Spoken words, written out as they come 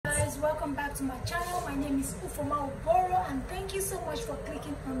welcome back to my channel. My name is Ufoma Oboro and thank you so much for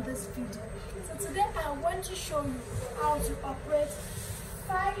clicking on this video. So today I want to show you how to operate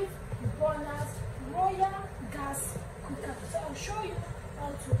 5 burners Royal gas cooker. So I'll show you how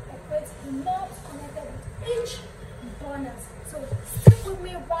to operate the knobs connected with each burner. So stick with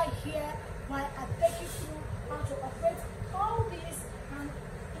me right here while I take you through how to operate all these, and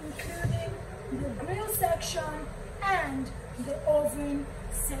including the grill section and the oven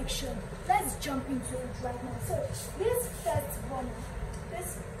section. Let's jump into it right now. So this first burner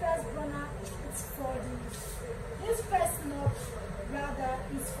is for this first knob rather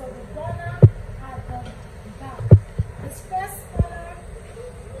is for the burner at the back. This first burner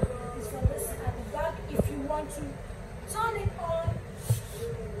is for this at the back. If you want to turn it on,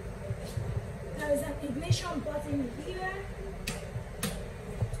 there is an ignition button here.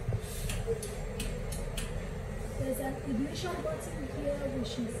 There's an ignition button here,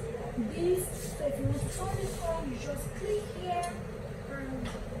 which is this. So if you want to turn it on, you just click here and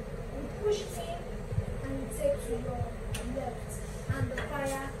you push in and you take to your left and the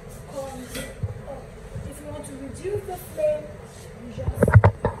fire comes up. If you want to reduce the flame, you just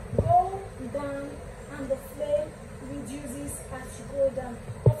go down and the flame reduces as you go down.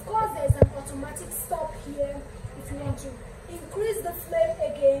 Of course, there's an automatic stop here. If you want to increase the flame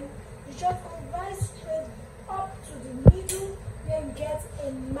again, you just go right straight up to the middle, then get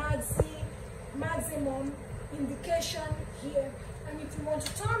a maximum indication here. And if you want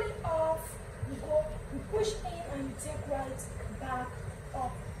to turn it off, you push in and you take right back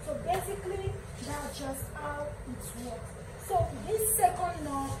up. So basically that's just how it works. So this second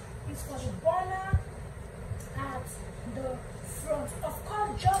knob is for the burner at the front. Of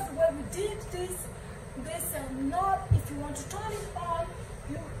course, just the way we did this knob, if you want to turn it on,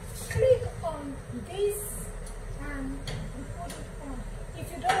 you click on this and you put it on.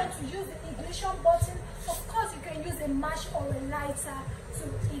 If you don't want to use the ignition button, of course you can use a match or a lighter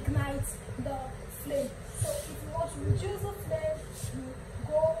to ignite the flame. So if you want to reduce the flame, you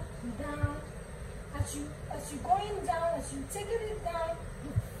go down. As you're going down, as you're taking it down,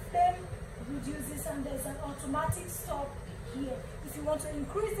 the flame reduces and there's an automatic stop here. If you want to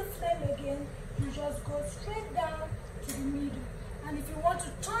increase the flame again, you just go straight down to the middle. And if you want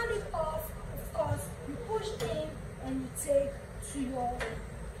to turn it off, of course, you push in and you take to your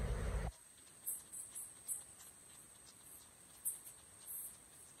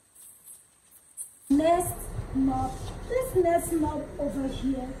next knob. This next knob over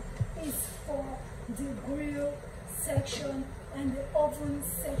here is for the grill section and the oven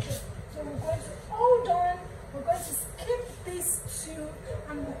section. So we're going to hold on, we're going to skip these two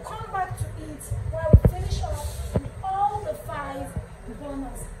and we'll come back to it while we finish off with all the 5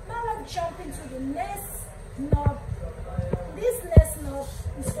 burners. Now let's jump into the next knob. This next knob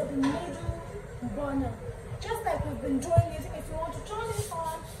is for the middle burner. Just like we've been doing it, if you want to turn it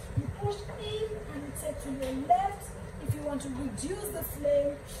on, you push in and you take to your left. If you want to reduce the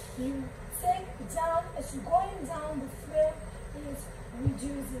flame, you take down. As you're going down, the flame is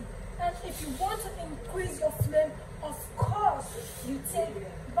reducing. And if you want to increase your flame, of course, you take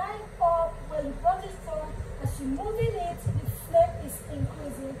right up where you brought it from. As you're moving it, the flame is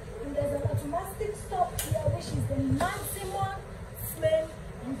increasing. And there's an automatic stop here, which is the maximum flame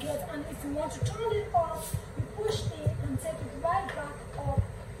you get. And if you want to turn it off, you push in and take it right back up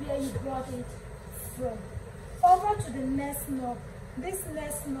where you brought it from. Over to the next knob. This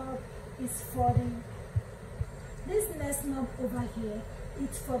next knob is for this next knob over here.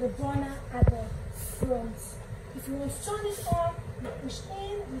 It's for the burner at the front. If you want to turn it on, you push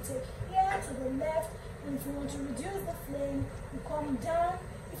in, you take here to the left, and if you want to reduce the flame, you come down.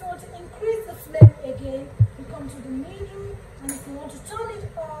 If you want to increase the flame again, you come to the middle, and if you want to turn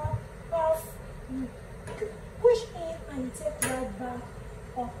it off, you push in and you take right back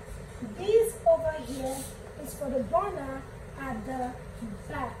up. This over here is for the burner at the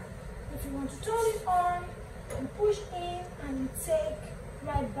back. If you want to turn it on, you push in and you take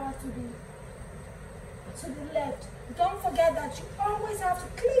right back to the left. Don't forget that you always have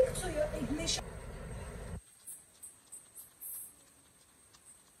to click to your ignition.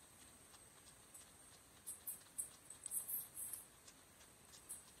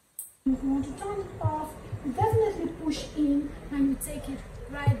 If you want to turn it off, you definitely push in and you take it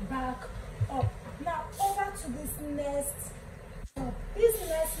right back up. Now over to this next knob. This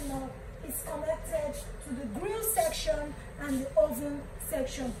next knob is connected to the grill section and the oven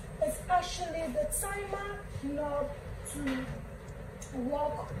section. It's actually the timer knob to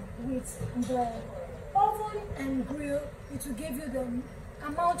work with the oven and grill. It will give you the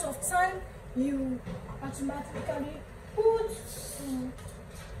amount of time you automatically put to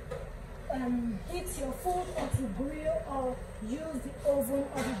heat your food or to grill or use the oven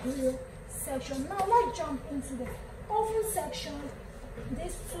or the grill section. Now let's jump into the oven section.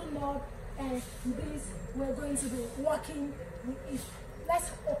 These two knobs and this we're going to be working with it.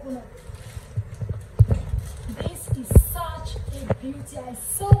 Let's open up. This is such a beauty. I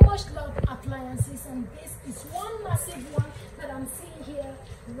so much love appliances, and this is one massive one that I'm seeing here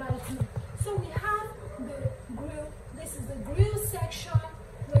right now. So we have the grill. This is the grill section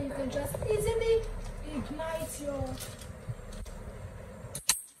where you can just easily ignite your,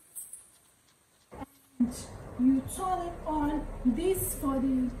 and you turn it on. This for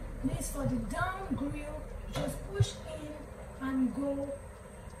the down grill. Just push in and go.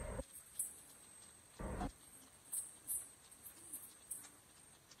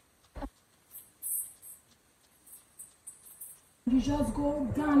 You just go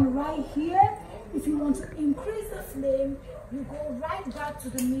down right here. If you want to increase the flame, you go right back to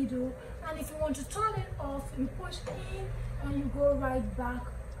the middle, and if you want to turn it off, you push in and you go right back.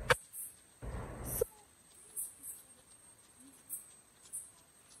 So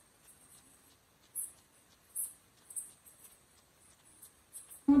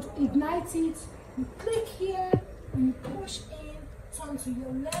you want to ignite it, you click here and you push in, turn to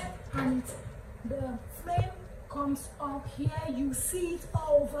your left, and the flame comes up here. You see it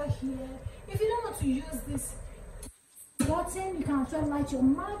over here. If you don't want to use this button, you can actually light your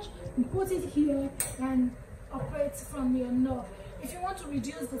match, you put it here and operate from your knob. If you want to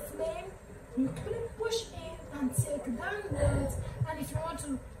reduce the flame, you click push in and take downwards, and if you want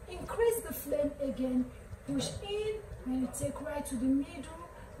to increase the flame again, push in and you take right to the middle,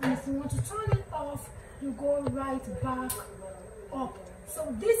 and if you want to turn it off, you go right back up.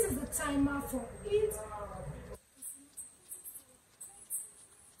 So this is the timer for it.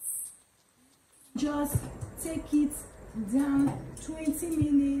 Just take it down 20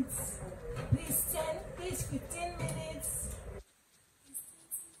 minutes, this 10, this 15 minutes.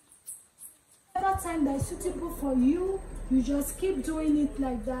 Whatever time that is suitable for you, you just keep doing it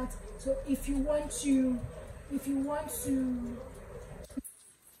like that. So if you want to, you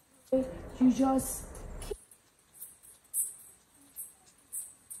just keep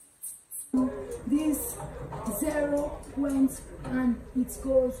this 0 went and it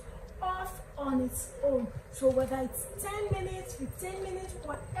goes off on its own. So whether it's 10 minutes, 15 minutes,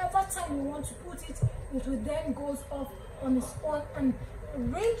 whatever time you want to put it, it will then goes off on its own and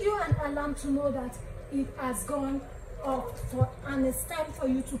ring you an alarm to know that it has gone off and it's time for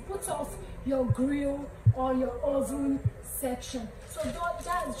you to put off your grill or your oven section. So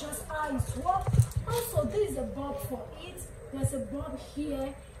that's just how it works. Also, there is a bulb for it. There's a bulb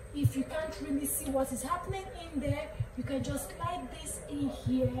here. If you can't really see what is happening in there, you can just slide this in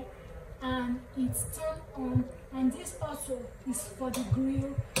here and it's turned on, and this also is for the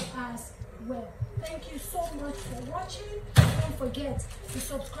grill as well. Thank you so much for watching. Don't forget to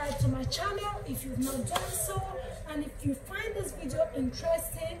subscribe to my channel if you've not done so, and if you find this video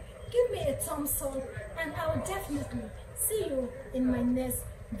interesting, give me a thumbs up, and I'll definitely see you in my next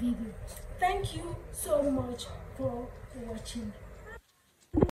video. Thank you so much for watching.